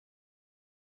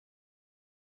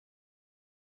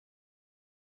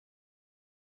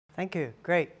Thank you.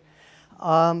 Great.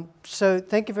 So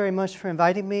thank you very much for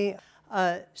inviting me.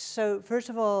 So first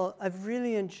of all, I've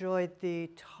really enjoyed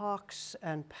the talks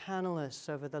and panelists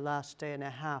over the last day and a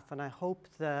half, and I hope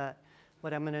that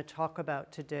what I'm going to talk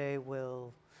about today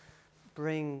will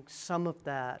bring some of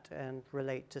that and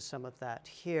relate to some of that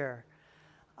here.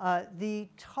 The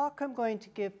talk I'm going to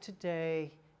give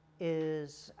today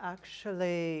is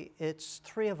actually, it's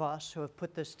three of us who have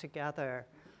put this together.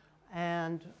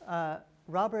 And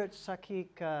Robert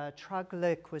Sakik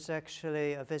Traglik was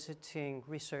actually a visiting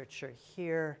researcher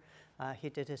here. He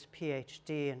did his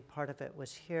PhD, and part of it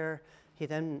was here. He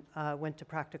then went to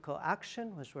Practical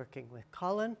Action, was working with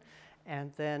Colin,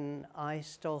 and then I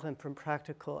stole him from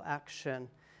Practical Action,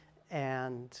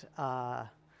 and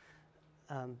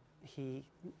he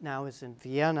now is in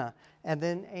Vienna. And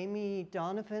then Amy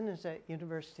Donovan is at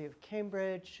University of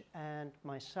Cambridge, and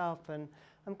myself, and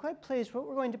I'm quite pleased. What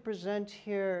we're going to present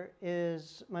here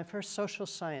is my first social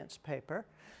science paper,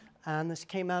 and this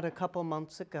came out a couple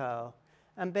months ago.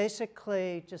 And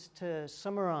basically, just to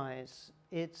summarize,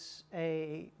 it's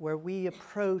where we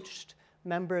approached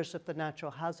members of the natural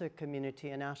hazard community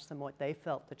and asked them what they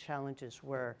felt the challenges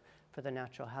were for the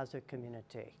natural hazard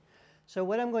community. So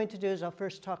what I'm going to do is I'll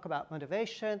first talk about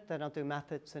motivation, then I'll do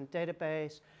methods and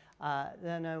database,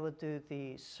 then I will do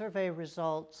the survey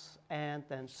results, and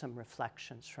then some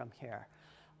reflections from here.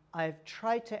 I've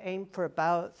tried to aim for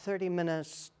about 30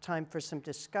 minutes time for some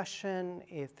discussion.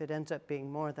 If it ends up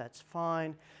being more, that's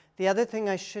fine. The other thing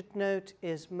I should note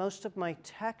is most of my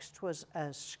text was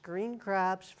as screen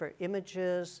grabs for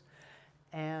images.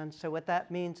 And so what that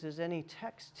means is any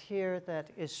text here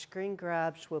that is screen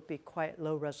grabs will be quite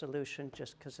low resolution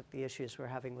just because of the issues we're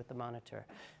having with the monitor.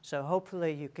 So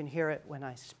hopefully you can hear it when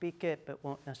I speak it, but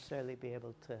won't necessarily be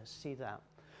able to see that.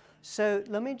 So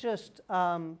let me just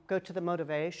go to the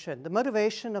motivation. The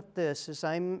motivation of this is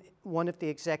I'm one of the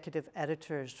executive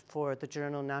editors for the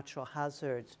journal Natural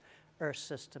Hazards, Earth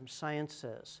System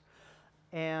Sciences.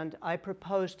 And I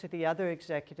proposed to the other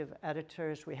executive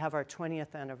editors, we have our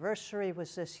 20th anniversary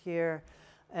was this year,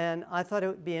 and I thought it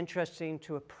would be interesting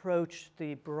to approach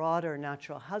the broader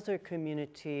natural hazard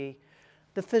community,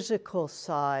 the physical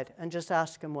side, and just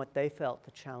ask them what they felt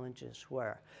the challenges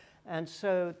were. And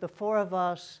so the four of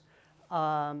us,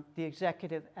 the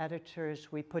executive editors,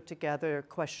 we put together a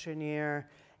questionnaire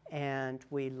and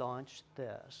we launched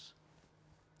this.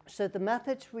 So the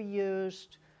methods we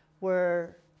used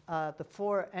were the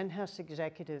four NHAS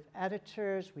executive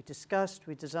editors. We discussed,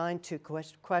 we designed two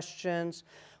questions.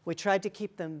 We tried to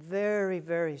keep them very,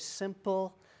 very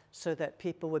simple so that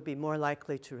people would be more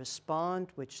likely to respond,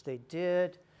 which they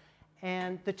did.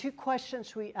 And the two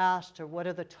questions we asked are, what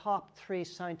are the top three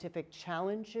scientific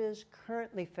challenges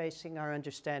currently facing our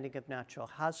understanding of natural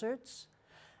hazards?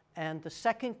 And the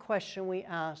second question we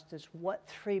asked is, what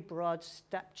three broad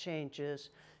step changes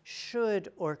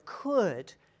should or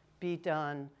could be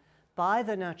done by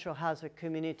the natural hazard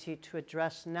community to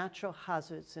address natural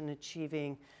hazards in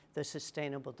achieving the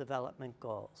Sustainable Development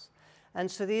Goals? And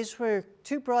so these were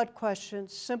two broad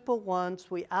questions, simple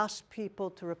ones. We asked people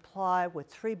to reply with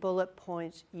 3 bullet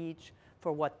points each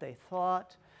for what they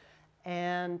thought.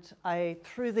 And I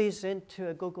threw these into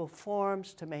a Google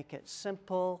Forms to make it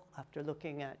simple after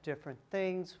looking at different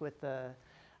things with the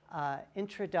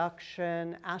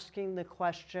introduction, asking the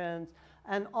questions.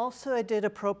 And also I did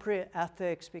appropriate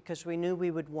ethics because we knew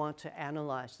we would want to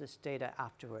analyze this data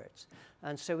afterwards.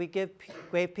 And so we gave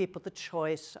people the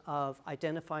choice of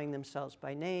identifying themselves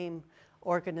by name,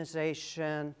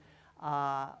 organization,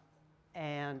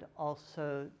 and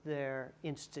also their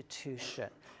institution.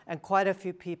 And quite a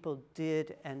few people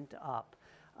did end up.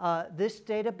 This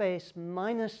database,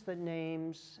 minus the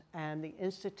names and the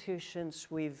institutions,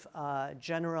 we've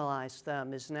generalized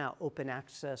them, is now open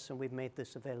access, and we've made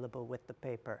this available with the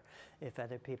paper if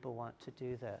other people want to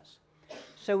do this.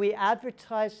 So we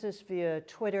advertised this via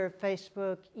Twitter,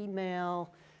 Facebook,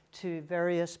 email, to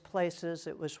various places.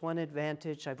 It was one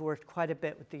advantage. I've worked quite a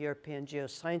bit with the European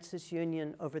Geosciences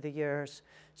Union over the years,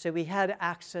 so we had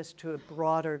access to a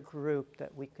broader group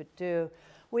that we could do.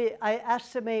 I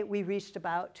estimate we reached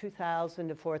about 2,000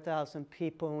 to 4,000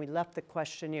 people, and we left the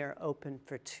questionnaire open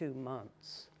for 2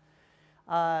 months.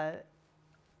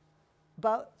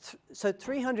 So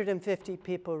 350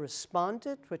 people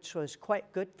responded, which was quite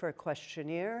good for a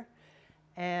questionnaire.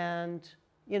 And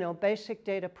basic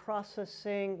data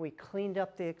processing, we cleaned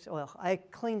up I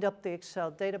cleaned up the Excel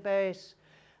database.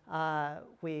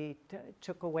 We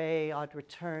took away odd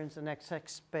returns and XX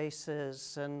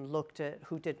spaces and looked at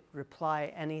who did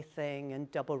reply anything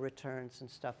and double returns and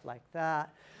stuff like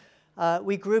that.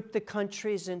 We grouped the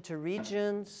countries into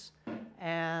regions,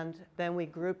 and then we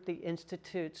grouped the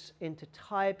institutes into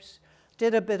types.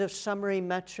 Did a bit of summary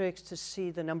metrics to see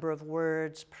the number of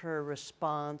words per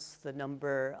response, the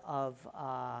number of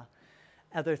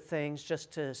other things,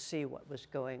 just to see what was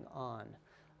going on.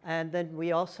 And then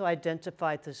we also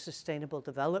identified the Sustainable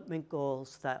Development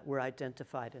Goals that were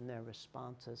identified in their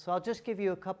responses. So I'll just give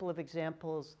you a couple of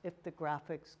examples if the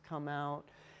graphics come out.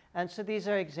 And so these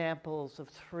are examples of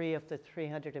 3 of the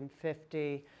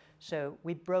 350. So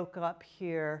we broke up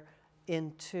here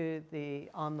into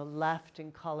on the left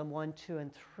in column 1, 2,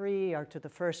 and 3 are to the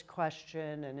first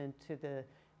question, and into the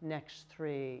next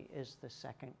 3 is the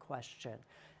second question.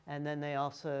 And then they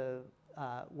also,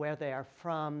 where they are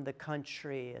from, the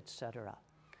country, et cetera.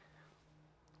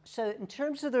 So in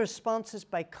terms of the responses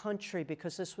by country,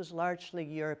 because this was largely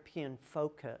European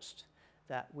focused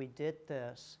that we did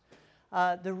this,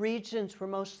 the regions were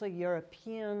mostly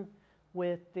European,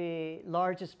 with the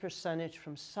largest percentage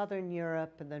from Southern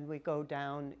Europe, and then we go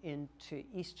down into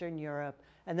Eastern Europe,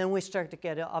 and then we start to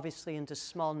get obviously into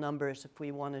small numbers if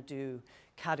we want to do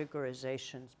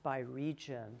categorizations by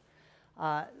region.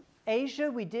 Asia,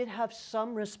 we did have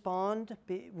some respond.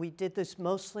 We did this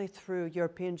mostly through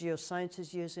European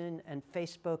Geosciences using and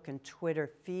Facebook and Twitter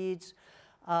feeds.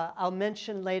 I'll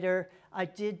mention later, I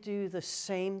did do the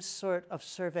same sort of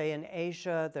survey in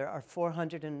Asia. There are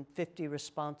 450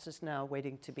 responses now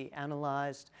waiting to be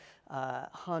analyzed.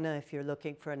 Hannah, if you're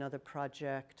looking for another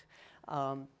project,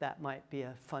 that might be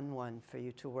a fun one for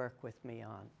you to work with me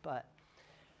on. But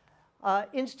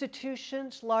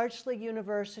institutions, largely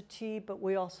university, but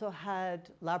we also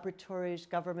had laboratories,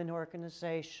 government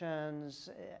organizations,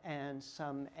 and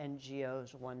some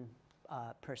NGOs, one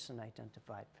person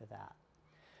identified for that.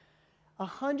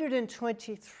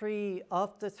 123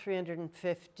 of the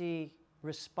 350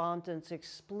 respondents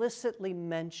explicitly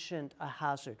mentioned a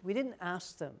hazard. We didn't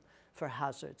ask them for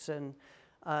hazards, and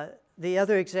the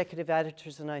other executive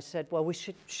editors and I said, well,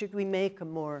 should we make a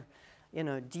more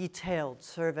detailed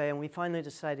survey? And we finally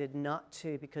decided not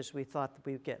to, because we thought that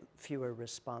we would get fewer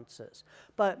responses.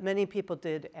 But many people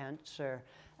did answer.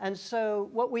 And so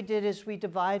what we did is we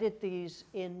divided these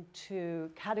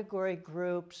into category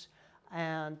groups,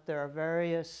 and there are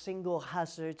various single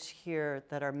hazards here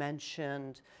that are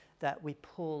mentioned that we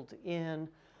pulled in.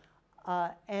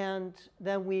 And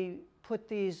then we put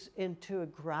these into a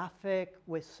graphic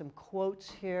with some quotes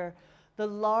here. The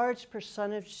large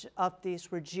percentage of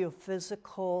these were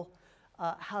geophysical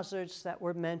hazards that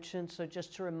were mentioned. So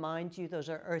just to remind you, those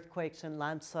are earthquakes and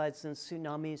landslides and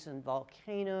tsunamis and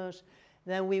volcanoes.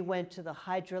 Then we went to the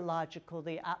hydrological,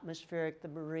 the atmospheric, the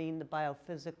marine, the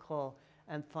biophysical,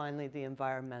 and finally the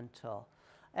environmental.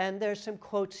 And there's some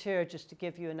quotes here just to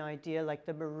give you an idea, like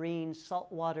the marine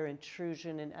saltwater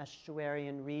intrusion in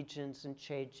estuarine regions and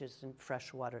changes in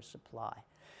freshwater supply.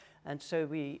 And so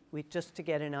we just to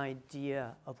get an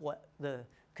idea of what the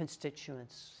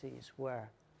constituencies were.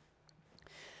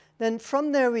 Then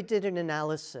from there we did an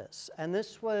analysis, and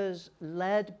this was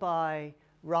led by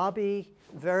Robbie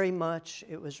very much.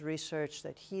 It was research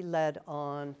that he led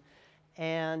on.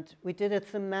 And we did a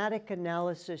thematic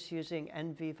analysis using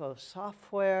NVivo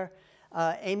software.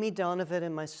 Amy Donovan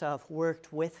and myself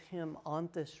worked with him on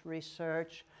this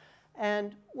research.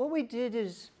 And what we did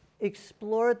is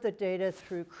explored the data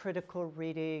through critical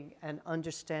reading and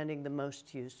understanding the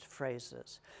most used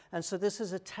phrases. And so this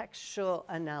is a textual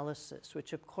analysis,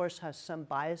 which of course has some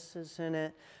biases in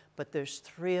it, but there's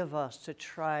 3 of us to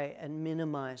try and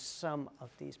minimize some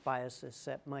of these biases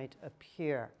that might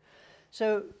appear.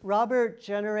 So Robert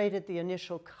generated the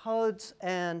initial codes,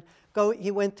 and he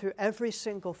went through every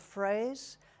single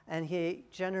phrase, and he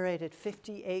generated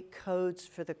 58 codes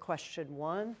for the question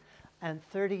 1 and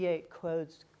 38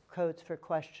 codes for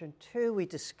question 2. We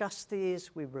discussed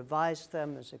these, we revised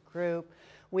them as a group.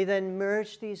 We then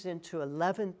merged these into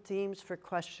 11 themes for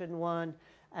question 1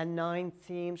 and 9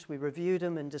 themes. We reviewed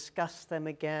them and discussed them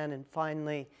again, and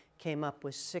finally came up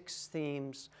with 6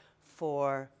 themes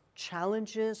for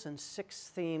challenges and 6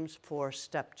 themes for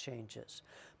step changes.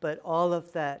 But all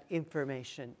of that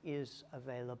information is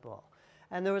available.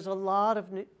 And there was a lot of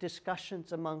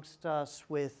discussions amongst us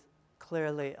with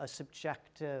clearly a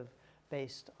subjective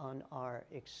based on our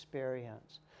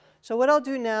experience. So what I'll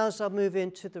do now is I'll move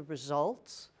into the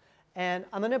results. And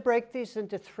I'm going to break these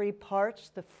into 3 parts.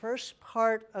 The first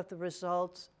part of the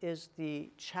results is the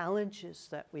challenges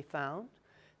that we found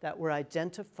that were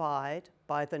identified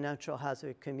by the natural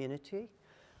hazard community.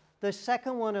 The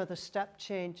second one are the step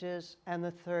changes, and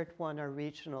the third one are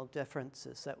regional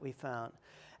differences that we found.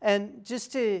 And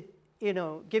just to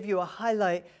give you a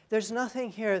highlight, there's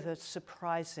nothing here that's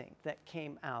surprising that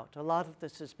came out. A lot of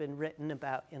this has been written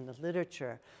about in the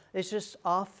literature. It's just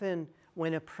often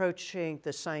when approaching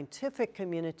the scientific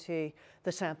community,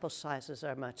 the sample sizes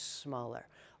are much smaller,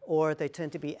 or they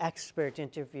tend to be expert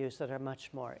interviews that are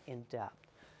much more in-depth.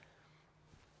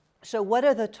 So what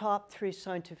are the top 3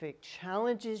 scientific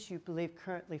challenges you believe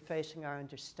currently facing our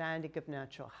understanding of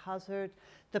natural hazard?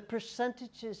 The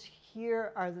percentages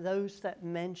here are those that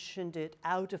mentioned it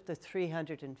out of the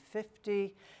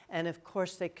 350, and of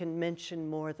course they can mention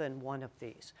more than one of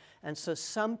these. And so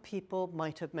some people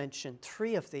might have mentioned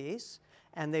 3 of these,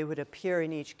 and they would appear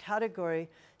in each category.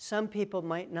 Some people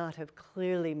might not have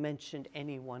clearly mentioned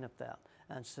any one of them,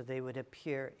 and so they would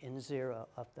appear in 0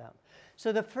 of them.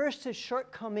 So the first is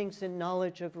shortcomings in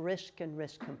knowledge of risk and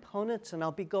risk components, and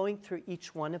I'll be going through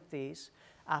each one of these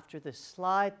after this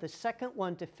slide. The second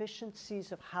one,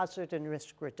 deficiencies of hazard and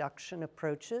risk reduction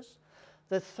approaches.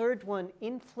 The third one,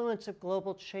 influence of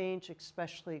global change,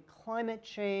 especially climate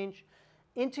change,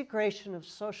 integration of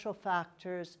social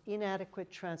factors, inadequate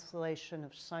translation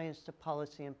of science to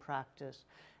policy and practice,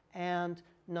 and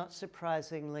not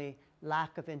surprisingly,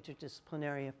 lack of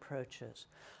interdisciplinary approaches.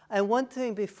 And one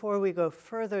thing before we go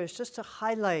further is just to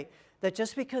highlight that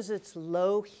just because it's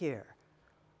low here,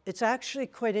 it's actually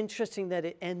quite interesting that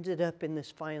it ended up in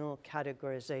this final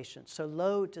categorization. So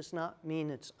low does not mean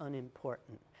it's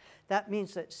unimportant. That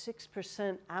means that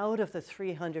 6% out of the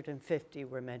 350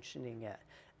 were mentioning it.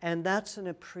 And that's an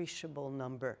appreciable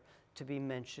number to be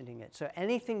mentioning it. So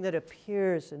anything that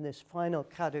appears in this final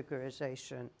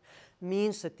categorization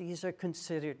means that these are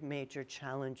considered major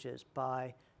challenges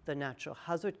by the natural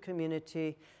hazard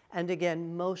community, and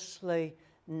again, mostly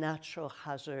natural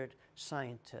hazard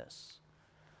scientists.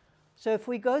 So if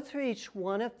we go through each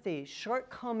one of these,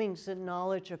 shortcomings in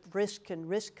knowledge of risk and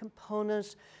risk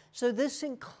components, so this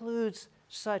includes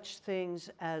such things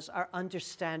as our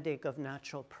understanding of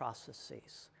natural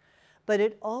processes. But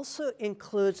it also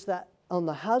includes that on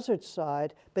the hazard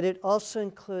side, but it also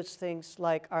includes things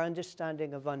like our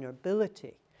understanding of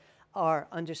vulnerability, our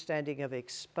understanding of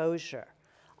exposure.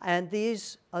 And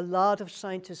these, a lot of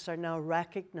scientists are now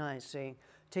recognizing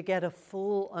to get a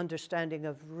full understanding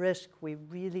of risk, we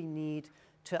really need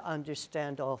to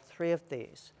understand all 3 of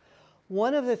these.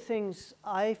 One of the things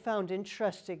I found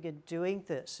interesting in doing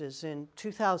this is in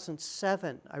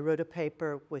 2007, I wrote a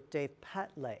paper with Dave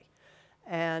Petley.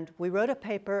 And we wrote a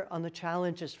paper on the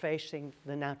challenges facing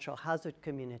the natural hazard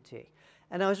community.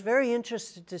 And I was very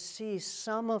interested to see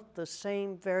some of the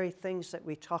same very things that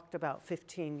we talked about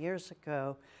 15 years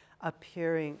ago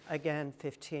appearing again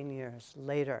 15 years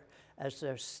later as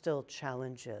there's still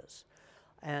challenges.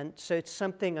 And so it's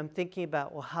something I'm thinking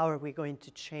about, well, how are we going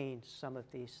to change some of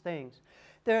these things?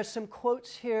 There are some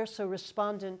quotes here. So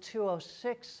respondent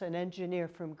 206, an engineer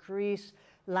from Greece,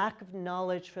 lack of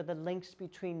knowledge for the links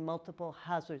between multiple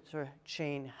hazards or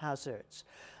chain hazards.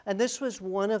 And this was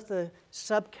one of the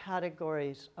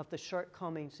subcategories of the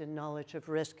shortcomings in knowledge of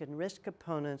risk and risk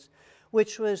components,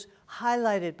 which was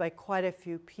highlighted by quite a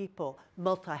few people.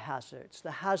 Multi-hazards,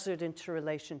 the hazard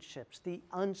interrelationships, the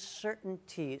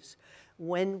uncertainties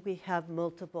when we have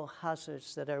multiple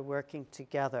hazards that are working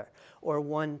together or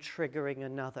one triggering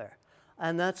another.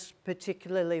 And that's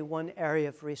particularly one area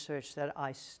of research that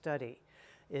I study,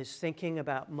 is thinking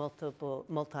about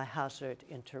multi-hazard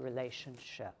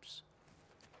interrelationships.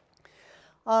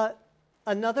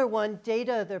 Another one,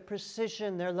 data, their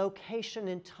precision, their location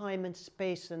in time and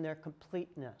space, and their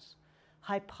completeness.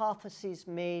 Hypotheses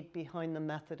made behind the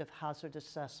method of hazard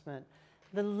assessment.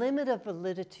 The limit of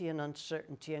validity and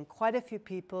uncertainty, and quite a few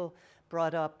people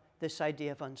brought up this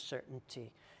idea of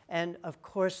uncertainty. And of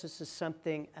course, this is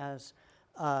something as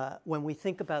when we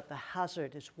think about the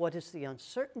hazard, is what is the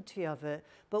uncertainty of it,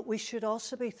 but we should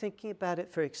also be thinking about it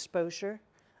for exposure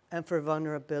and for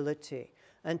vulnerability.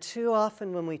 And too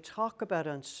often when we talk about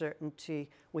uncertainty,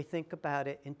 we think about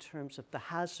it in terms of the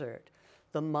hazard,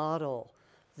 the model,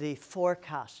 the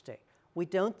forecasting. We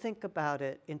don't think about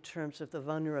it in terms of the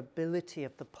vulnerability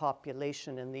of the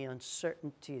population and the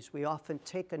uncertainties. We often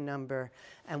take a number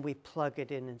and we plug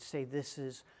it in and say, this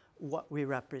is what we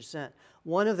represent.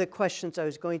 One of the questions I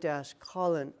was going to ask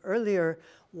Colin earlier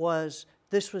was,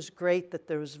 this was great that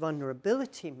there was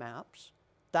vulnerability maps.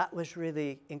 That was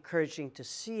really encouraging to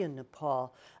see in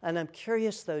Nepal. And I'm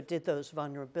curious, though, did those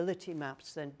vulnerability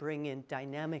maps then bring in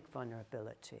dynamic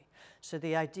vulnerability? So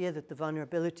the idea that the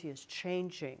vulnerability is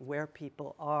changing where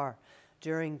people are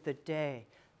during the day,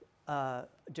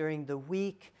 during the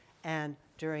week, and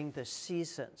during the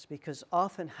seasons, because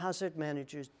often hazard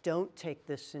managers don't take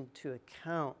this into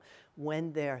account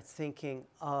when they're thinking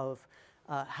of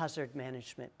hazard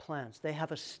management plans. They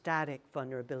have a static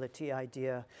vulnerability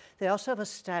idea. They also have a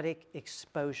static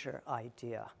exposure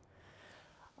idea.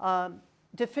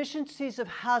 Deficiencies of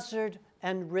hazard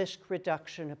and risk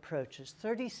reduction approaches,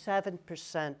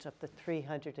 37% of the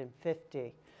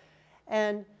 350.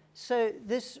 And so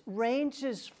this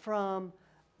ranges from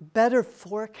better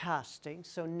forecasting,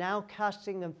 so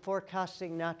nowcasting and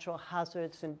forecasting natural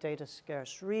hazards in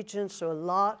data-scarce regions, so a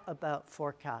lot about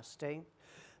forecasting,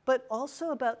 but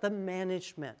also about the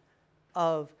management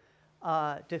of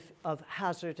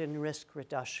hazard and risk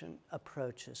reduction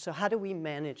approaches. So how do we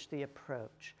manage the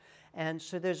approach? And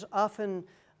so there's often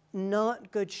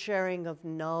not good sharing of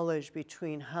knowledge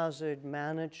between hazard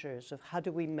managers of how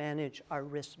do we manage our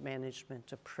risk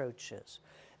management approaches.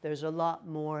 There's a lot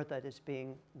more that is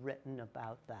being written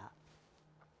about that.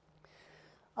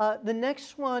 The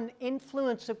next one,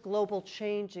 influence of global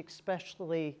change,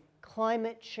 especially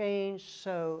climate change.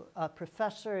 So a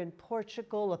professor in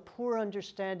Portugal, a poor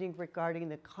understanding regarding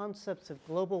the concepts of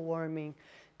global warming,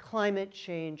 climate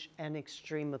change, and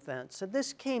extreme events. So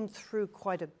this came through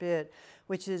quite a bit,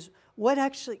 which is what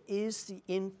actually is the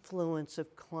influence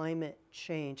of climate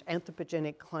change,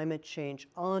 anthropogenic climate change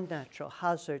on natural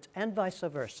hazards and vice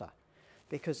versa,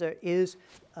 because there is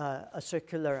a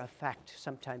circular effect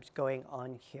sometimes going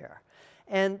on here.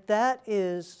 And that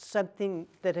is something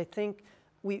that I think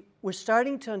we're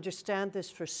starting to understand this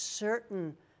for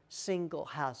certain single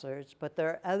hazards, but there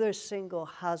are other single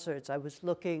hazards. I was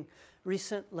looking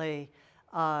recently,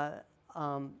 I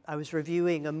was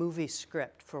reviewing a movie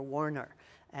script for Warner,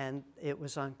 and it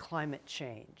was on climate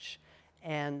change.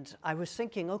 And I was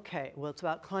thinking, okay, well, it's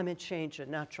about climate change and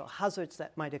natural hazards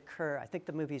that might occur. I think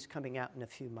the movie's coming out in a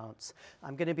few months.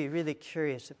 I'm going to be really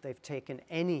curious if they've taken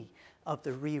any of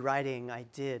the rewriting I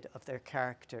did of their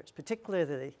characters,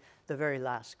 particularly the very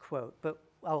last quote. But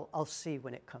I'll see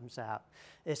when it comes out.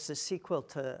 It's the sequel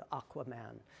to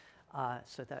Aquaman,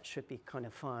 so that should be kind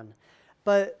of fun.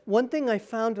 But one thing I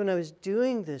found when I was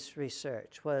doing this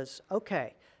research was,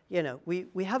 okay, you know,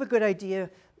 we have a good idea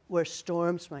where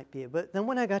storms might be, but then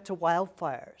when I got to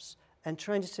wildfires and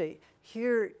trying to say,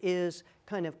 here is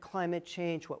kind of climate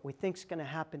change, what we think is going to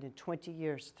happen in 20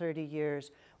 years, 30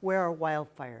 years, where are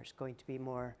wildfires going to be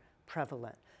more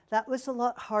prevalent? That was a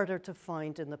lot harder to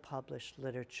find in the published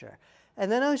literature. And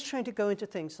then I was trying to go into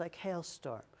things like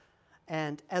hailstorm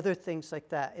and other things like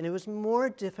that. And it was more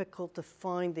difficult to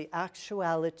find the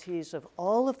actualities of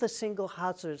all of the single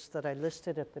hazards that I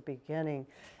listed at the beginning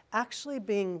actually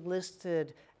being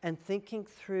listed and thinking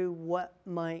through what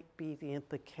might be the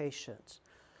implications.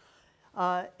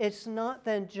 It's not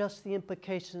then just the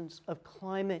implications of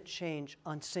climate change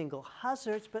on single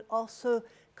hazards, but also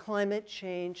climate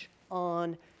change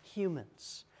on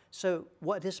humans. So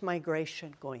what is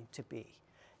migration going to be?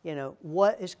 You know,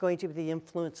 what is going to be the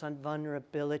influence on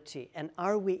vulnerability? And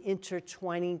are we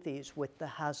intertwining these with the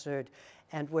hazard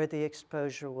and where the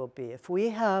exposure will be? If we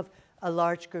have a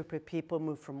large group of people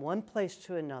move from one place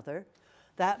to another,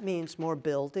 that means more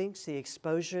buildings, the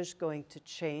exposure is going to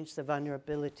change, the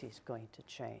vulnerability is going to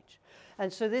change.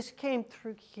 And so this came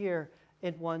through here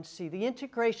in 1C, the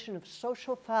integration of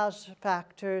social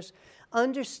factors,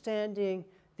 understanding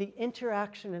the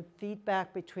interaction and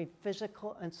feedback between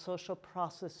physical and social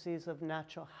processes of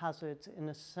natural hazards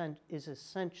is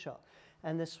essential.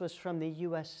 And this was from the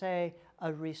USA,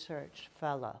 a research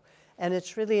fellow. And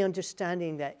it's really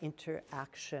understanding that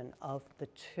interaction of the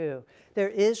two. There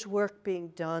is work being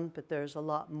done, but there's a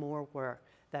lot more work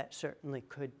that certainly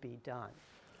could be done.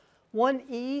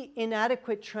 1E,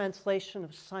 inadequate translation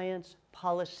of science,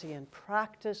 policy, and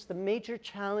practice. The major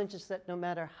challenge is that no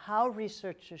matter how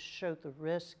researchers show the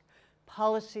risk,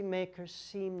 policymakers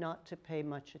seem not to pay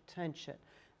much attention.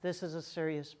 This is a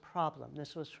serious problem.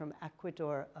 This was from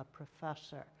Ecuador, a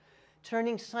professor.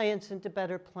 Turning science into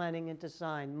better planning and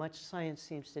design. Much science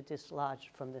seems to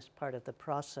dislodge from this part of the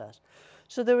process.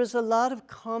 So there was a lot of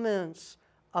comments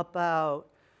about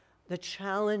the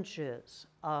challenges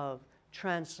of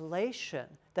translation,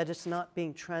 that it's not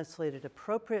being translated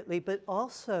appropriately, but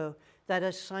also that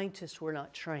as scientists we're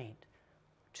not trained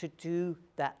to do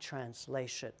that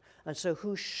translation. And so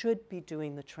who should be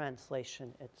doing the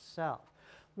translation itself?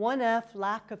 1F,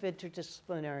 lack of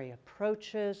interdisciplinary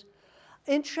approaches.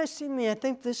 Interestingly, I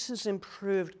think this has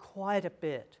improved quite a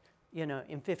bit, you know,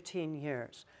 in 15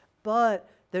 years. But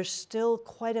there's still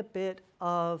quite a bit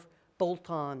of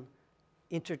bolt-on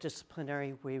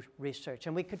interdisciplinary research.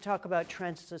 And we could talk about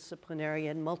transdisciplinary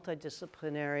and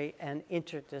multidisciplinary and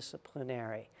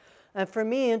interdisciplinary. And for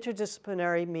me,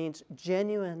 interdisciplinary means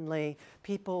genuinely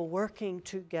people working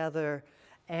together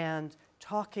and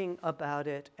talking about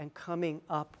it and coming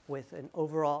up with an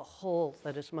overall whole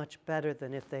that is much better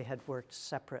than if they had worked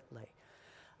separately.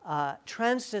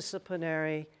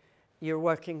 Transdisciplinary, you're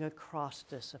working across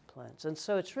disciplines. And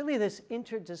so it's really this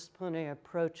interdisciplinary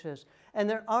approaches. And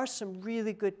there are some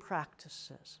really good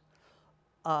practices.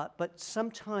 But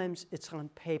sometimes it's on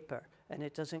paper, and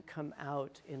it doesn't come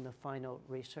out in the final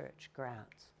research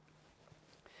grants.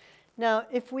 Now,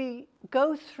 if we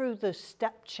go through the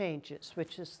step changes,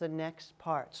 which is the next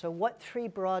part, so what 3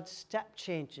 broad step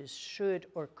changes should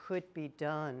or could be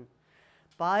done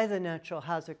by the natural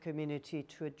hazard community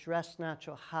to address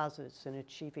natural hazards in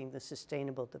achieving the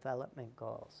Sustainable Development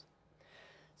Goals?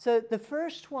 So the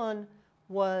first one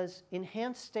was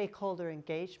enhanced stakeholder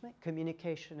engagement,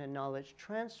 communication, and knowledge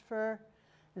transfer.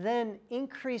 Then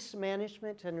increased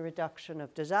management and reduction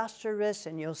of disaster risks,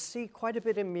 and you'll see quite a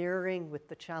bit of mirroring with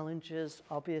the challenges,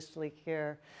 obviously,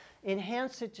 here.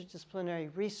 Enhanced interdisciplinary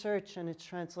research and its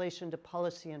translation to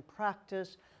policy and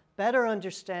practice, better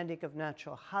understanding of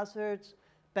natural hazards,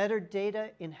 better data,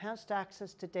 enhanced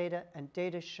access to data and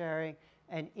data sharing,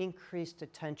 and increased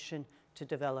attention to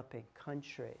developing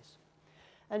countries.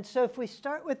 And so if we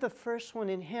start with the first one,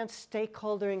 enhanced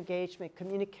stakeholder engagement,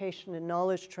 communication, and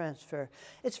knowledge transfer,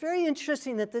 it's very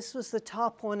interesting that this was the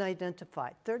top one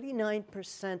identified,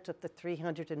 39% of the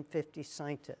 350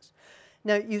 scientists.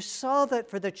 Now, you saw that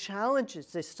for the challenges,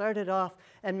 they started off,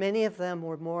 and many of them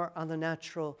were more on the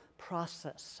natural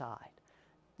process side.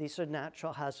 These are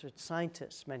natural hazard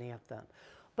scientists, many of them.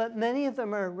 But many of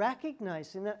them are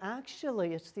recognizing that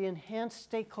actually it's the enhanced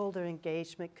stakeholder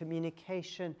engagement,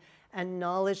 communication, and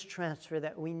knowledge transfer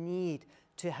that we need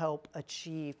to help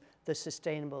achieve the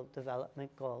Sustainable Development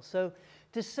Goals. So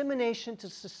dissemination to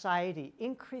society,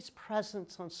 increased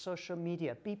presence on social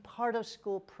media, be part of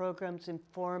school programs,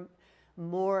 inform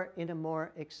more in a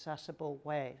more accessible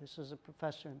way. This is a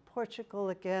professor in Portugal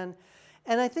again.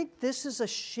 And I think this is a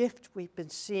shift we've been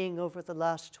seeing over the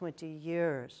last 20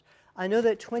 years. I know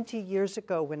that 20 years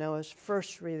ago when I was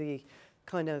first really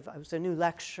I was a new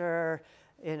lecturer,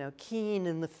 keen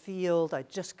in the field. I'd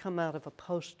just come out of a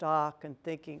postdoc and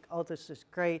thinking, oh, this is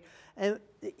great. And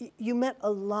you met a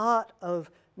lot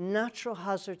of natural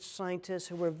hazard scientists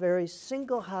who were very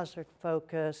single hazard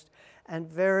focused and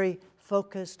very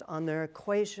focused on their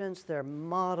equations, their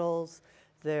models,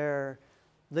 the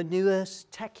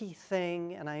newest techie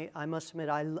thing. And I must admit,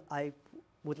 I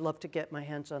would love to get my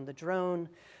hands on the drone.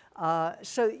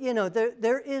 So,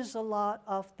 there is a lot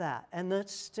of that, and that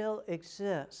still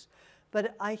exists.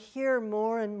 But I hear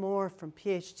more and more from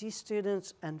PhD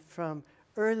students and from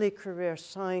early career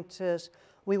scientists,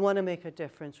 we want to make a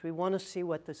difference. We want to see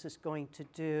what this is going to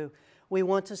do. We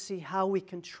want to see how we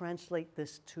can translate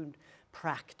this to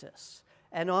practice.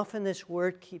 And often this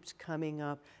word keeps coming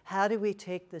up. How do we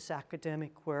take this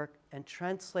academic work and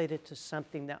translate it to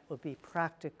something that will be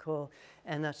practical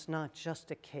and that's not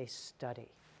just a case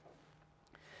study?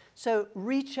 So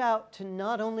reach out to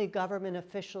not only government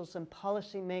officials and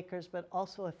policymakers, but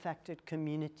also affected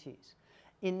communities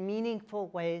in meaningful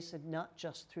ways and not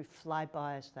just through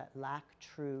flybys that lack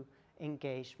true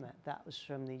engagement. That was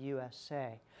from the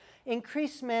USA.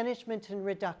 Increased management and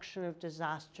reduction of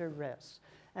disaster risks.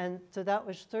 And so that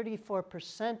was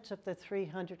 34% of the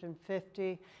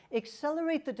 350.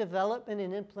 Accelerate the development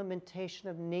and implementation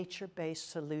of nature-based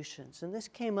solutions. And this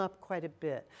came up quite a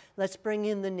bit. Let's bring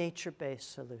in the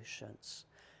nature-based solutions.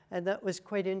 And that was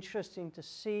quite interesting to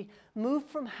see. Move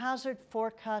from hazard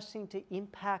forecasting to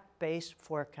impact-based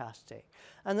forecasting.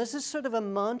 And this is sort of a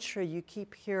mantra you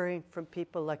keep hearing from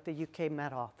people like the UK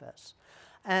Met Office.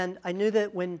 And I knew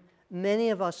that when many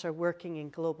of us are working in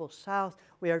Global South,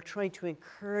 we are trying to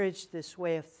encourage this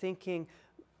way of thinking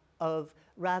of,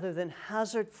 rather than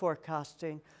hazard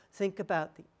forecasting, think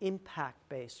about the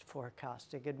impact-based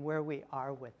forecasting and where we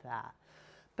are with that.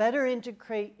 Better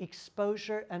integrate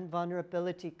exposure and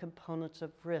vulnerability components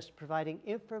of risk, providing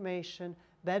information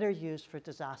better used for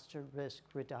disaster risk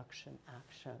reduction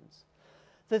actions.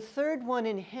 The third one,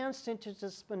 enhanced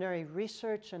interdisciplinary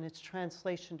research and its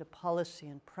translation to policy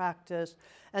and practice.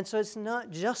 And so it's not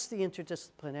just the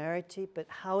interdisciplinarity, but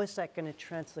how is that going to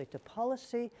translate to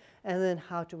policy? And then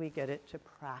how do we get it to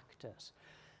practice?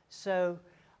 So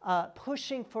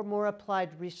pushing for more applied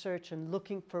research and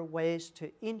looking for ways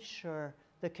to ensure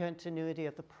the continuity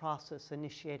of the process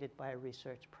initiated by a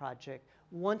research project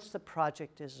once the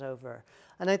project is over.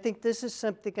 And I think this is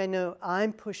something I know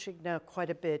I'm pushing now quite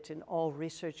a bit in all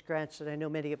research grants, and I know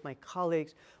many of my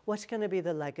colleagues. What's going to be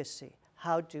the legacy?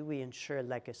 How do we ensure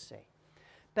legacy?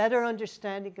 Better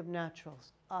understanding of natural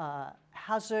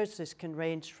hazards. This can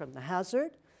range from the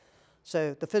hazard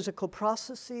So the physical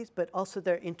processes, but also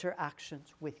their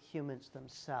interactions with humans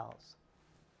themselves.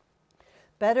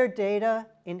 Better data,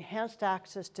 enhanced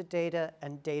access to data,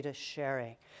 and data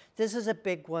sharing. This is a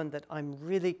big one that I'm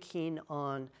really keen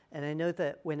on, and I know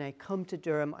that when I come to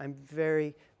Durham, I'm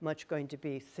very much going to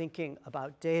be thinking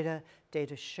about data,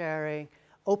 data sharing,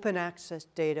 open access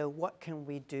data, what can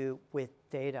we do with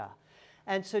data?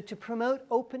 And so to promote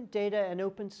open data and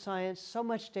open science, so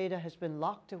much data has been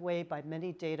locked away by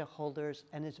many data holders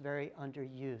and is very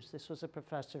underused. This was a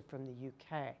professor from the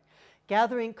UK.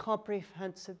 Gathering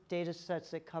comprehensive data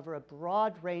sets that cover a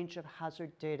broad range of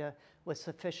hazard data with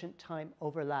sufficient time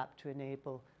overlap to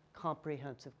enable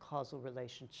comprehensive causal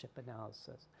relationship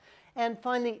analysis. And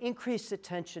finally, increased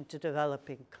attention to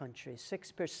developing countries,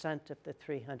 6% of the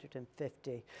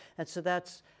 350. And so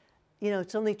that's,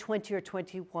 it's only 20 or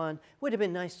 21. Would have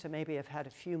been nice to maybe have had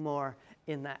a few more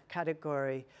in that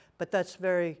category, but that's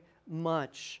very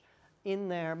much in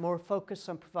there, more focus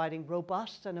on providing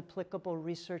robust and applicable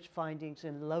research findings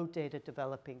in low data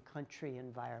developing country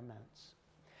environments.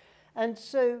 And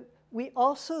so we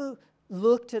also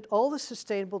looked at all the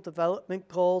sustainable development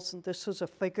goals, and this was a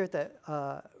figure that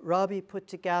Robbie put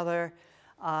together,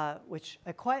 which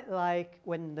I quite like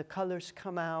when the colors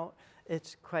come out.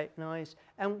 It's quite nice.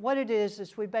 And what it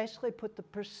is we basically put the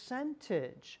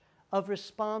percentage of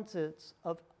respondents,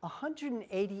 of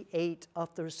 188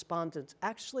 of the respondents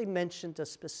actually mentioned a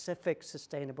specific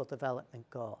sustainable development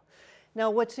goal.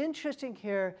 Now, what's interesting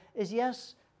here is,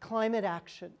 yes, climate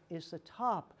action is the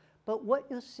top, but what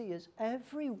you'll see is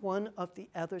every one of the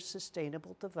other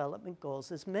sustainable development goals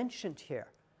is mentioned here.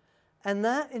 And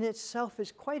that in itself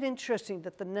is quite interesting,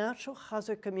 that the natural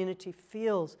hazard community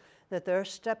feels that there are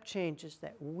step changes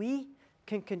that we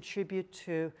can contribute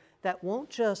to that won't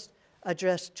just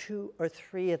address 2 or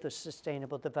 3 of the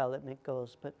sustainable development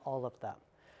goals, but all of them.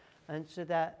 And so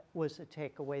that was a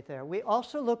takeaway there. We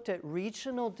also looked at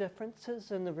regional differences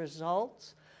in the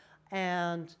results,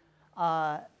 and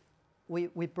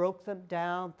we broke them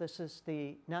down. This is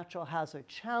the natural hazard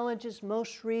challenges.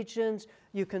 Most regions,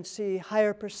 you can see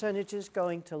higher percentages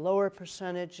going to lower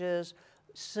percentages,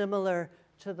 similar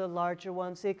to the larger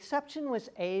ones. The exception was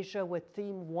Asia with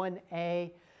theme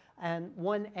 1A, and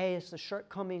 1A is the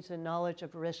shortcomings in knowledge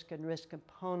of risk and risk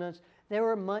components. They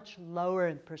were much lower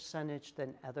in percentage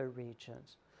than other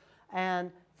regions.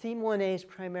 And theme 1A is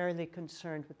primarily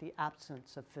concerned with the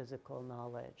absence of physical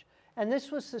knowledge. And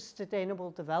this was the sustainable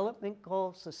development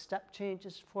goals, the step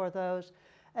changes for those.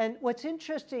 And what's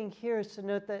interesting here is to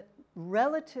note that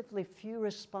relatively few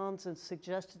respondents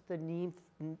suggested the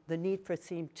need for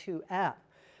theme 2F,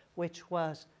 which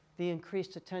was the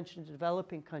increased attention to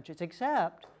developing countries,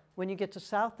 except when you get to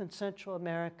South and Central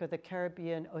America, the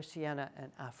Caribbean, Oceania,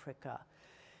 and Africa.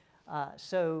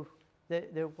 So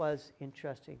there was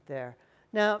interesting there.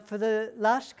 Now, for the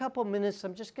last couple minutes,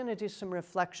 I'm just going to do some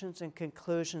reflections and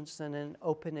conclusions and then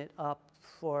open it up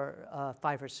for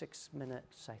 5 or 6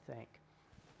 minutes, I think.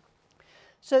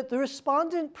 So the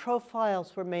respondent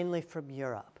profiles were mainly from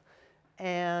Europe.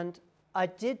 And I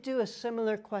did do a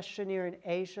similar questionnaire in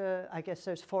Asia. I guess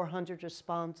there's 400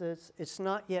 respondents. It's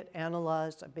not yet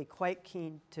analyzed. I'd be quite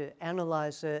keen to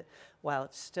analyze it while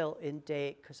it's still in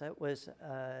date, because it was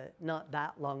not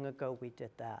that long ago we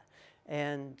did that.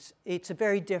 And it's a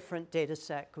very different data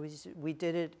set. We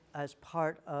did it as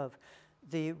part of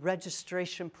the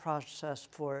registration process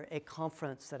for a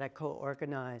conference that I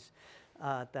co-organized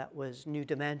that was New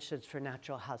Dimensions for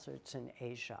Natural Hazards in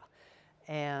Asia.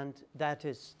 And that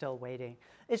is still waiting.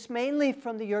 It's mainly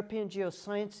from the European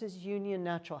Geosciences Union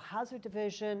Natural Hazard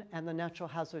Division and the Natural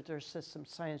Hazard Earth System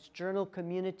Science Journal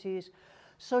communities.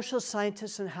 Social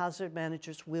scientists and hazard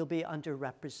managers will be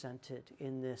underrepresented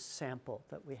in this sample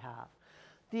that we have.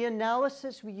 The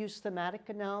analysis, we use thematic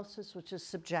analysis, which is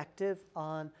subjective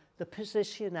on the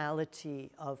positionality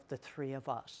of the 3 of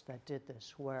us that did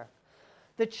this work.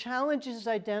 The challenges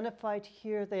identified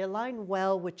here, they align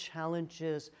well with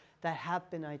challenges that have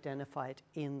been identified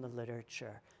in the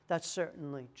literature. That's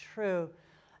certainly true.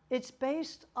 It's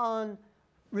based on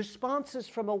responses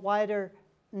from a wider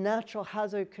natural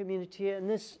hazard community, and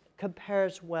this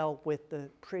compares well with the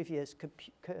previous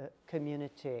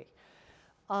community.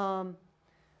 The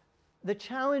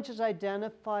challenges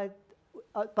identified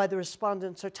by the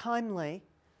respondents are timely.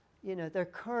 They're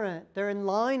current. They're in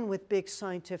line with big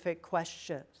scientific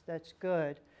questions. That's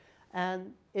good.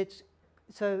 And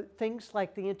so things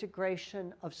like the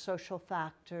integration of social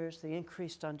factors, the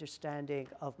increased understanding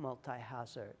of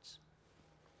multi-hazards.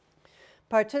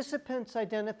 Participants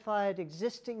identified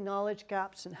existing knowledge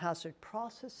gaps in hazard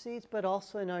processes, but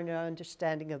also in our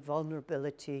understanding of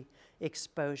vulnerability,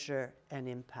 exposure, and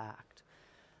impact.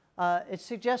 It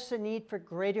suggests a need for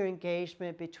greater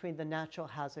engagement between the natural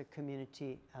hazard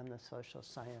community and the social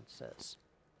sciences.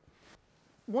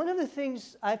 One of the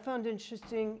things I found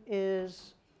interesting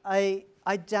is I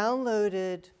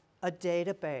downloaded a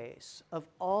database of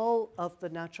all of the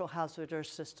natural hazard or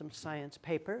system science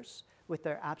papers with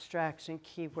their abstracts and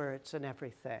keywords and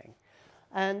everything.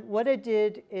 And what I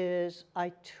did is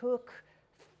I took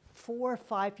 4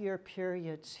 5-year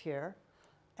periods here,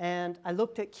 and I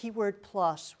looked at Keyword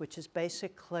Plus, which is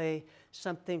basically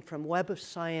something from Web of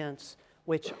Science,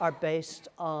 which are based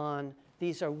on,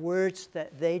 these are words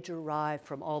that they derive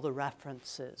from all the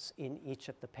references in each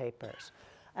of the papers.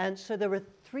 And so there were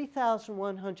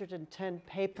 3,110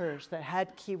 papers that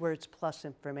had Keywords Plus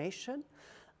information.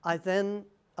 I then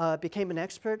became an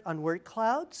expert on word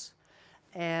clouds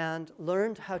and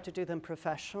learned how to do them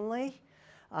professionally,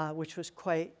 which was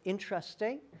quite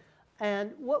interesting.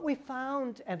 And what we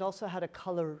found, and also how to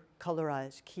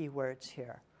colorize keywords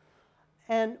here.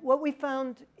 And what we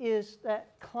found is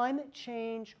that climate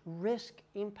change, risk,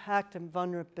 impact, and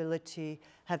vulnerability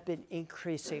have been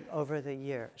increasing over the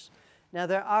years. Now,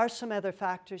 there are some other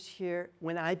factors here.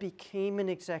 When I became an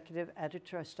executive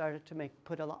editor, I started to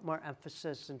put a lot more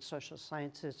emphasis in social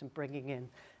sciences and bringing in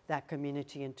that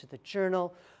community into the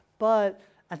journal. But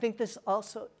I think this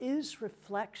also is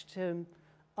reflective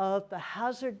of the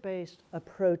hazard-based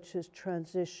approaches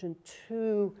transition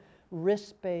to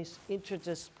risk-based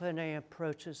interdisciplinary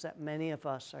approaches that many of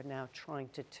us are now trying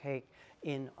to take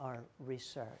in our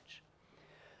research.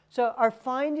 So our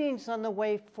findings on the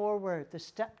way forward, the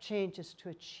step changes to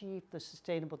achieve the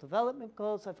Sustainable Development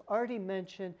Goals, I've already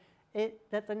mentioned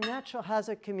that the natural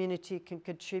hazard community can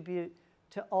contribute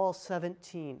to all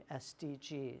 17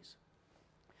 SDGs.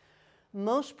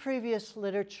 Most previous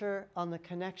literature on the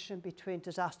connection between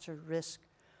disaster risk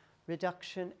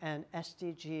reduction and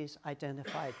SDGs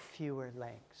identified fewer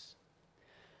links.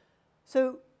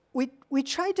 So we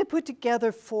tried to put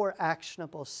together 4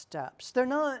 actionable steps. They're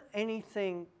not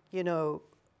anything,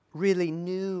 really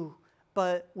new,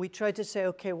 but we tried to say,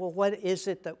 okay, well, what is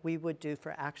it that we would do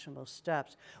for actionable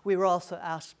steps? We were also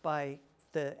asked by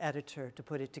the editor to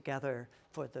put it together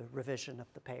for the revision of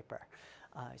the paper.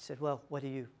 I said, well, what do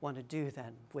you want to do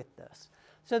then with this?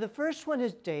 So the first one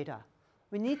is data.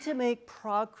 We need to make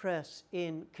progress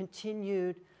in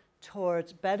continued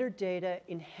towards better data,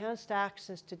 enhanced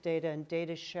access to data, and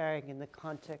data sharing in the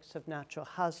context of natural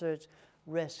hazards,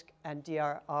 risk, and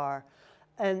DRR.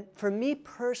 And for me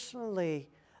personally,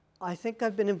 I think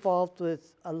I've been involved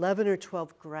with 11 or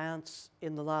 12 grants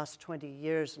in the last 20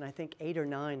 years, and I think 8 or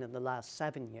 9 in the last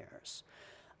 7 years.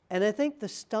 And I think the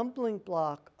stumbling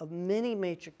block of many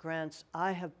major grants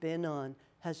I have been on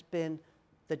has been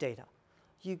the data.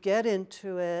 You get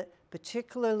into it,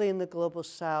 particularly in the Global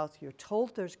South, you're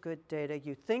told there's good data,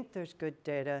 you think there's good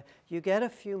data, you get a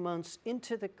few months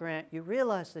into the grant, you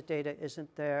realize the data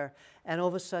isn't there, and all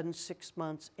of a sudden 6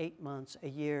 months, 8 months, a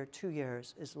year, 2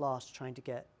 years is lost trying to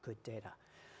get good data.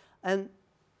 And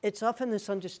it's often this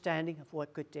understanding of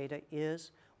what good data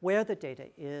is, where the data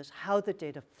is, how the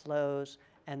data flows,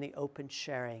 and the open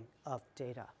sharing of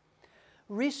data.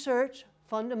 Research,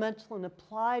 fundamental and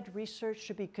applied research,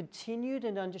 should be continued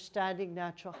in understanding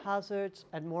natural hazards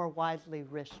and more widely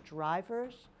risk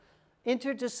drivers.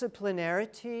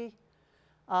 Interdisciplinarity,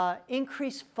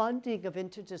 increased funding of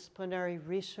interdisciplinary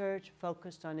research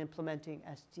focused on implementing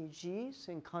SDGs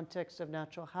in context of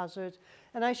natural hazards.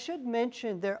 And I should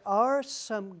mention there are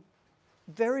some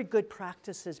very good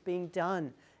practices being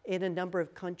done in a number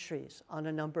of countries on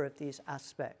a number of these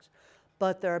aspects,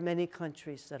 but there are many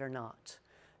countries that are not.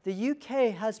 The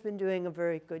UK has been doing a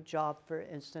very good job, for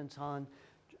instance, on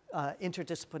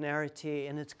interdisciplinarity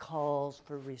in its calls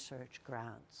for research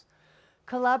grants.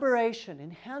 Collaboration,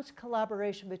 enhanced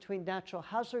collaboration between natural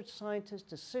hazard scientists,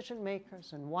 decision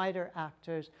makers, and wider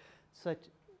actors, such,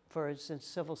 for instance,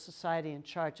 civil society in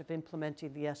charge of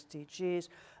implementing the SDGs.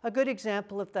 A good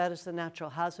example of that is the Natural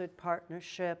Hazard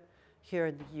Partnership here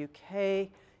in the UK.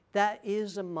 That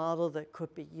is a model that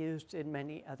could be used in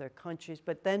many other countries,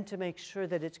 but then to make sure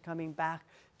that it's coming back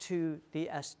to the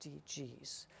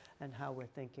SDGs and how we're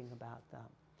thinking about them.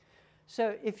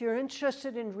 So if you're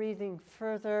interested in reading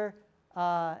further,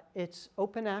 it's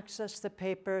open access, the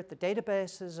paper. The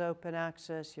database is open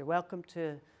access. You're welcome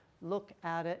to look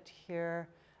at it here.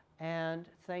 And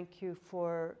thank you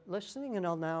for listening, and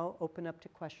I'll now open up to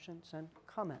questions and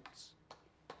comments.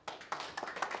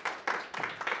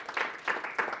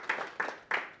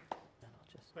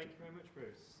 Thank you very much,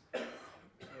 Bruce.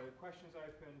 So questions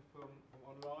open from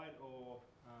online or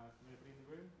from anybody in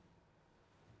the room?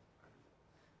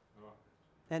 All right.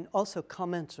 And also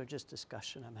comments or just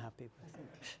discussion, I'm happy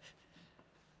with.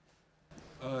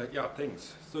 Yeah,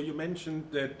 thanks. So you mentioned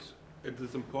that it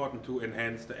is important to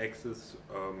enhance the access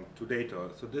to data.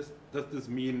 So does this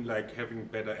mean like having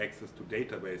better access to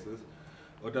databases,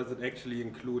 or does it actually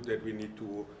include that we need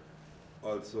to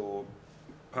also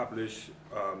publish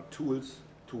tools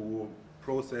to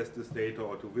process this data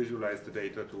or to visualize the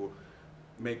data to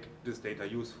make this data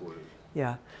useful?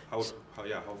 Yeah. How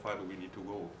far do we need to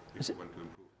go if we want to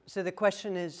improve? So the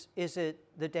question is it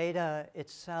the data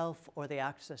itself or the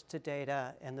access to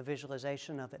data and the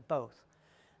visualization of it, both?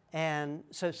 And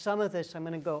so some of this, I'm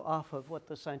going to go off of what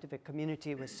the scientific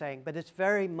community was saying, but it's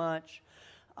very much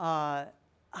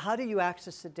how do you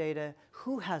access the data?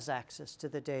 Who has access to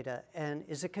the data? And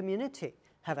is a community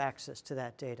have access to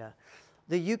that data?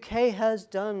 The UK has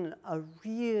done a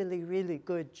really, really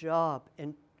good job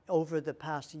over the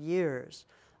past years,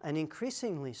 and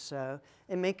increasingly so,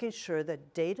 in making sure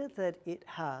that data that it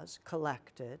has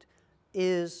collected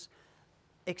is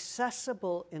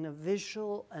accessible in a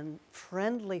visual and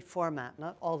friendly format.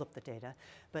 Not all of the data,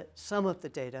 but some of the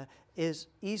data is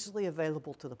easily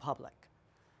available to the public.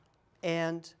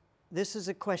 And this is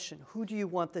a question, who do you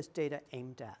want this data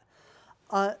aimed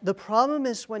at? The problem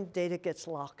is when data gets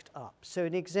locked up. So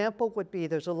an example would be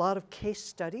there's a lot of case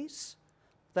studies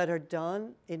that are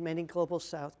done in many global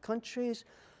south countries.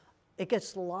 It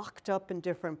gets locked up in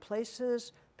different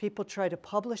places. People try to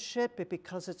publish it, but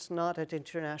because it's not at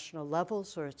international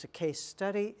levels or it's a case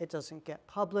study, it doesn't get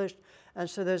published. And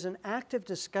so there's an active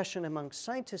discussion among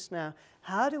scientists now,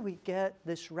 how do we get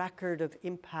this record of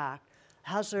impact,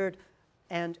 hazard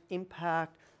and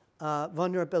impact,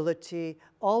 vulnerability,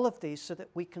 all of these, so that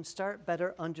we can start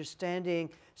better understanding,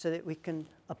 so that we can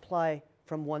apply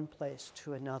from one place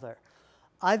to another.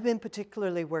 I've been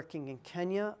particularly working in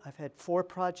Kenya. I've had 4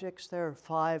 projects there, or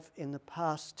 5 in the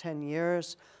past 10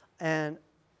 years, and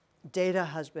data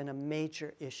has been a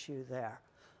major issue there.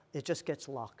 It just gets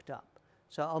locked up.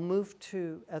 So I'll move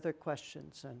to other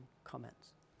questions and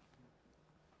comments.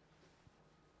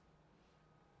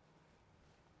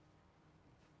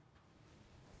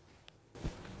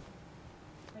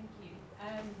 Thank you.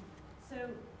 So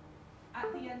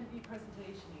at the end of your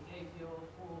presentation, you gave your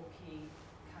 4 key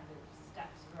kind of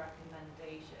steps for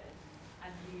recommendation,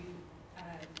 and you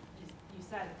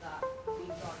said that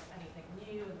these aren't anything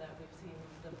new and that we've seen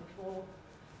them before,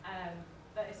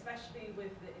 but especially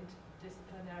with the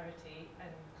interdisciplinarity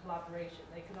and collaboration,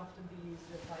 they can often be used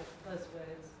as like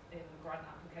buzzwords in grant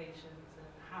applications. And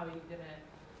how are you going to,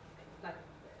 like,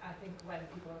 I think when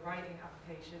people are writing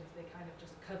applications, they kind of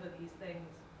just cover these things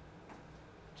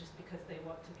just because they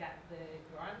want to get the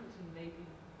grant and maybe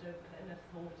don't put enough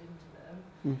thought into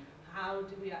them. How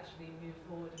do we actually move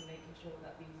forward in making sure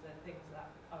that these are things that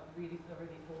are really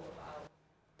thoroughly thought about?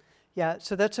 Yeah,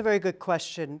 so that's a very good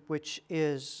question, which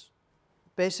is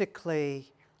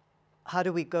basically how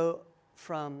do we go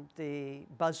from the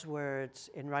buzzwords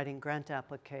in writing grant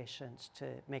applications to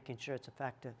making sure it's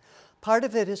effective. Part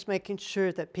of it is making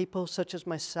sure that people such as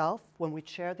myself, when we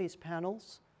chair these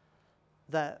panels,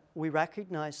 that we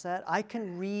recognize that. I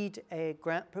can read a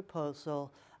grant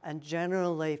proposal and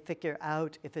generally figure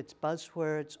out if it's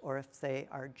buzzwords or if they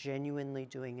are genuinely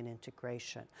doing an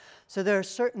integration. So there are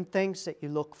certain things that you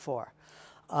look for.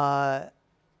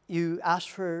 You ask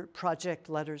for project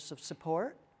letters of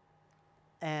support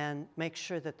and make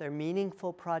sure that they're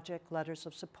meaningful project letters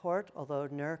of support, although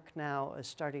NERC now is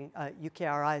starting,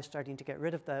 IHRR is starting to get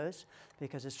rid of those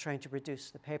because it's trying to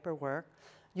reduce the paperwork.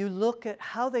 You look at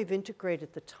how they've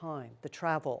integrated the time, the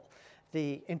travel,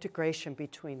 the integration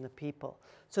between the people.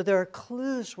 So there are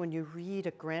clues when you read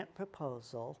a grant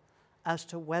proposal as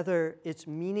to whether it's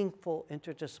meaningful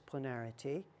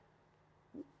interdisciplinarity,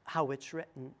 how it's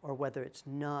written, or whether it's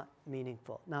not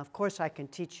meaningful. Now, of course, I can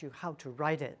teach you how to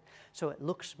write it so it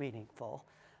looks meaningful,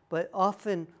 but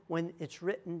often when it's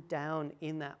written down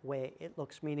in that way, it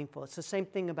looks meaningful. It's the same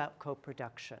thing about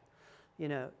co-production. You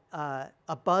know,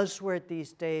 a buzzword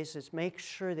these days is make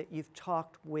sure that you've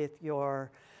talked with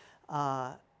your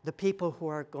the people who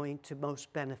are going to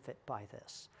most benefit by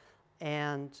this.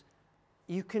 And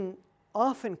you can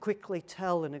often quickly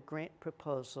tell in a grant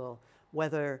proposal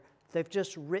whether they've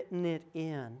just written it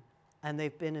in and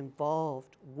they've been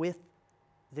involved with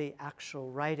the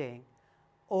actual writing,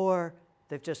 or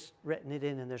they've just written it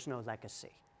in and there's no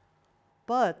legacy.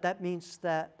 But that means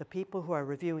that the people who are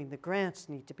reviewing the grants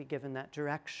need to be given that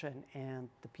direction, and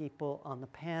the people on the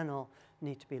panel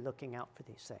need to be looking out for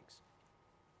these things.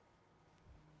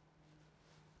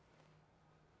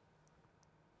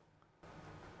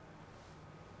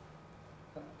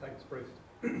 Thanks, Bruce.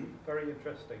 Very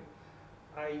interesting.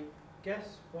 I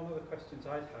guess one of the questions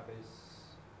I'd have is,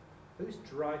 who's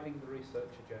driving the research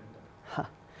agenda?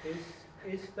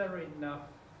 is there enough,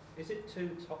 is it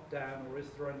too top down or is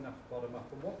there enough bottom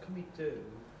up? And what can we do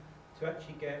to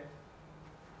actually get,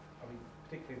 I mean,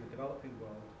 particularly in the developing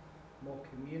world, more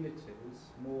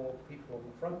communities, more people on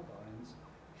the front lines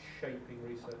shaping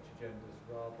research agendas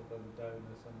rather than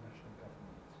donors and national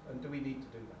governments? And do we need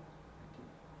to do that?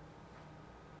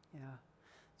 Thank you. Yeah.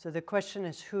 So the question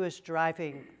is, who is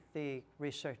driving the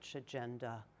research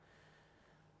agenda?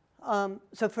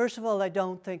 So first of all, I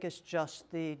don't think it's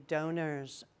just the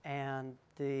donors and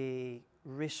the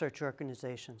research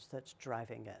organizations that's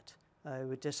driving it. I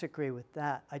would disagree with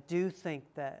that. I do think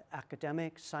that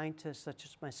academic scientists such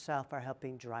as myself are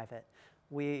helping drive it.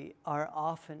 We are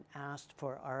often asked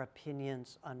for our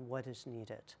opinions on what is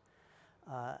needed.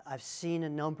 I've seen a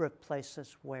number of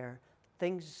places where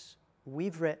things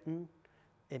we've written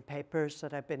in papers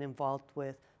that I've been involved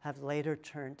with have later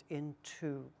turned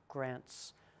into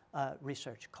grants,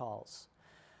 research calls.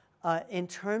 In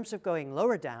terms of going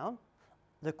lower down,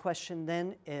 the question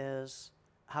then is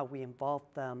how we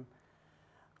involve them.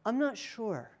 I'm not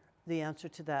sure the answer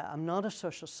to that. I'm not a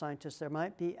social scientist. There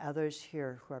might be others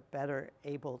here who are better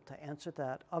able to answer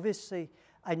that. Obviously,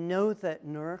 I know that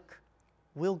NERC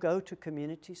will go to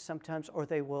communities sometimes, or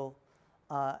they will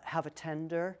have a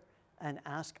tender and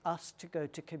ask us to go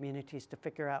to communities to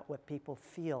figure out what people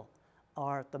feel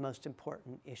are the most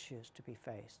important issues to be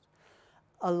faced.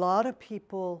 A lot of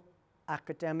people,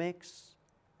 academics,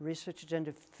 research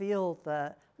agenda, feel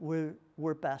that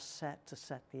we're best set to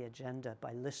set the agenda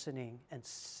by listening and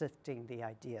sifting the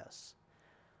ideas.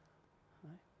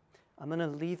 Right? I'm going to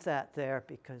leave that there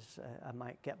because I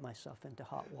might get myself into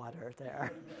hot water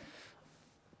there.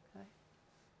 Okay.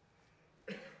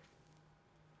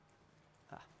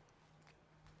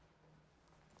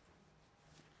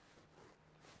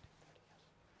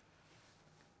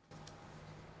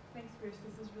 Thanks, Bruce.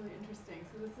 This is really interesting.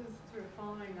 So this is sort of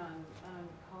following on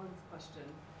Colin's question,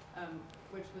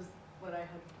 which was what I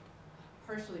had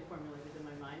partially formulated in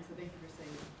my mind. So thank you for saying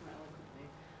it more eloquently.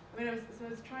 I mean, I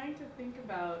was trying to think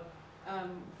about.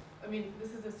 I mean,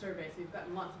 this is a survey, so you've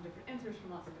gotten lots of different answers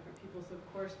from lots of different people. So of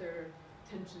course there are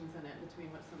tensions in it between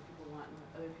what some people want and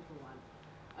what other people want.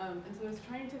 And so I was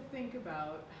trying to think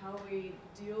about how we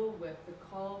deal with the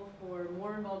call for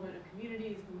more involvement of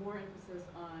communities, more emphasis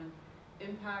on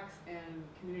impacts and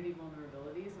community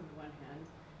vulnerabilities on the one hand,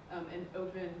 and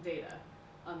open data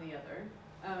on the other.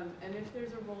 And if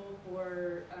there's a role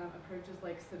for approaches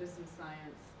like citizen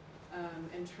science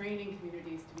and training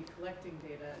communities to be collecting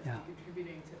data and to be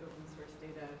contributing to open source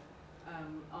data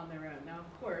on their own. Now, of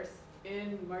course,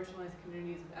 in marginalized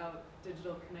communities without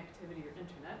digital connectivity or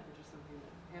internet, which is something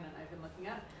that Hannah and I have been looking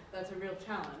at, that's a real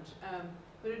challenge.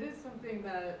 But it is something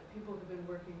that people have been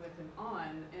working with and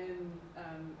on in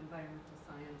environmental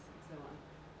science and so on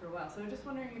for a while. So I'm just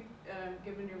wondering, if,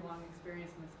 given your long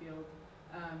experience in this field,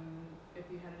 if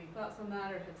you had any thoughts on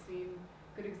that or had seen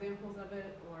good examples of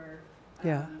it, or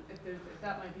if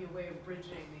that might be a way of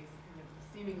bridging these kind of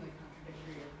seemingly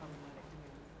contradictory or problematic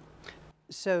communities.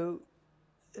 So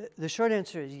the short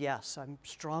answer is yes. I'm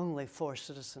strongly for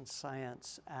citizen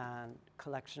science and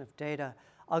collection of data.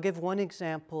 I'll give one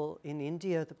example. In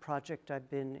India, the project I've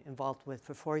been involved with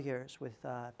for 4 years with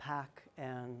PAC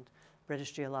and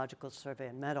British Geological Survey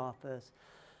and Met Office.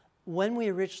 When we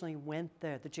originally went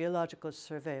there, the Geological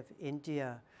Survey of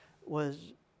India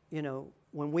was, you know,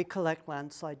 when we collect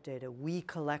landslide data, we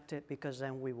collect it because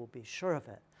then we will be sure of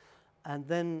it. And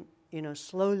then, you know,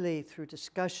 slowly through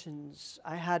discussions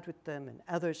I had with them and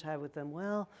others had with them,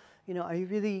 well, you know, are you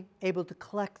really able to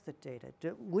collect the data?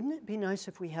 Wouldn't it be nice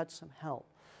if we had some help?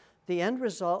 The end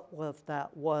result of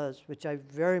that was, which I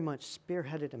very much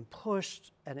spearheaded and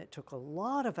pushed, and it took a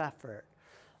lot of effort,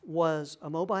 was a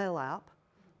mobile app,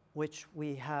 which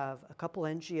we have a couple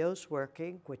NGOs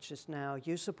working, which is now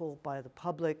usable by the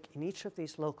public in each of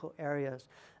these local areas,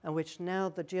 and which now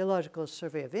the Geological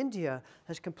Survey of India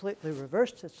has completely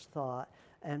reversed its thought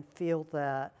and feel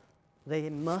that they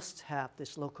must have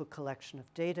this local collection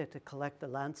of data to collect the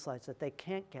landslides that they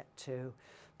can't get to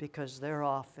because they're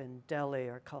off in Delhi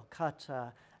or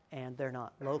Calcutta and they're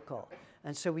not local.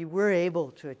 And so we were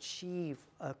able to achieve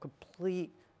a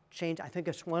complete change. I think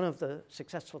it's one of the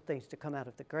successful things to come out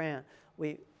of the grant.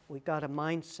 We got a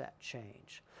mindset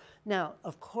change. Now,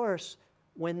 of course,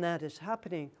 when that is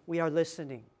happening, we are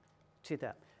listening to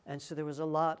them. And so there was a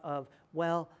lot of,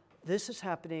 well, this is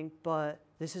happening, but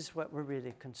this is what we're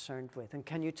really concerned with. And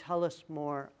can you tell us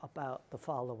more about the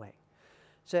following?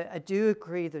 So I do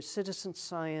agree that citizen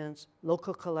science,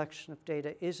 local collection of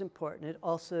data is important. It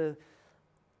also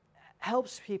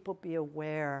helps people be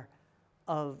aware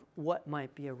of what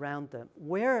might be around them.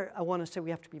 Where I want to say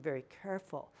we have to be very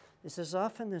careful is there's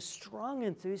often this strong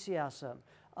enthusiasm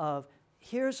of,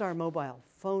 here's our mobile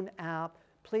phone app,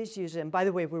 please use it. And by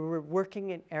the way, we were working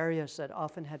in areas that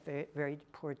often had very, very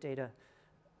poor data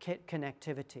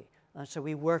connectivity. So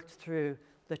we worked through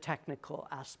the technical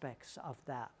aspects of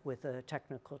that with a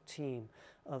technical team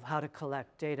of how to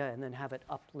collect data and then have it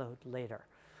upload later.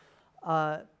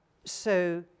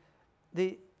 So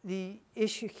the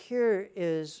issue here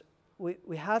is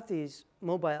we have these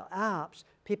mobile apps,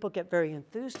 people get very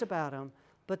enthused about them,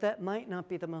 but that might not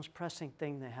be the most pressing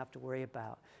thing they have to worry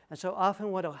about. And so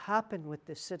often what will happen with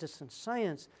this citizen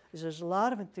science is there's a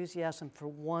lot of enthusiasm for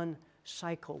one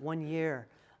cycle, 1 year,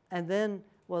 and then,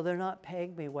 well, they're not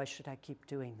paying me, why should I keep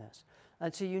doing this?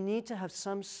 And so you need to have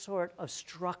some sort of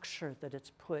structure that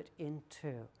it's put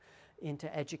into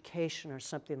education or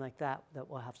something like that that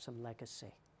will have some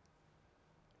legacy.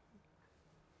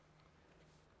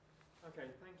 Okay,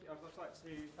 thank you. I'd just like to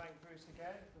thank Bruce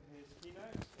again for his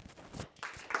keynote.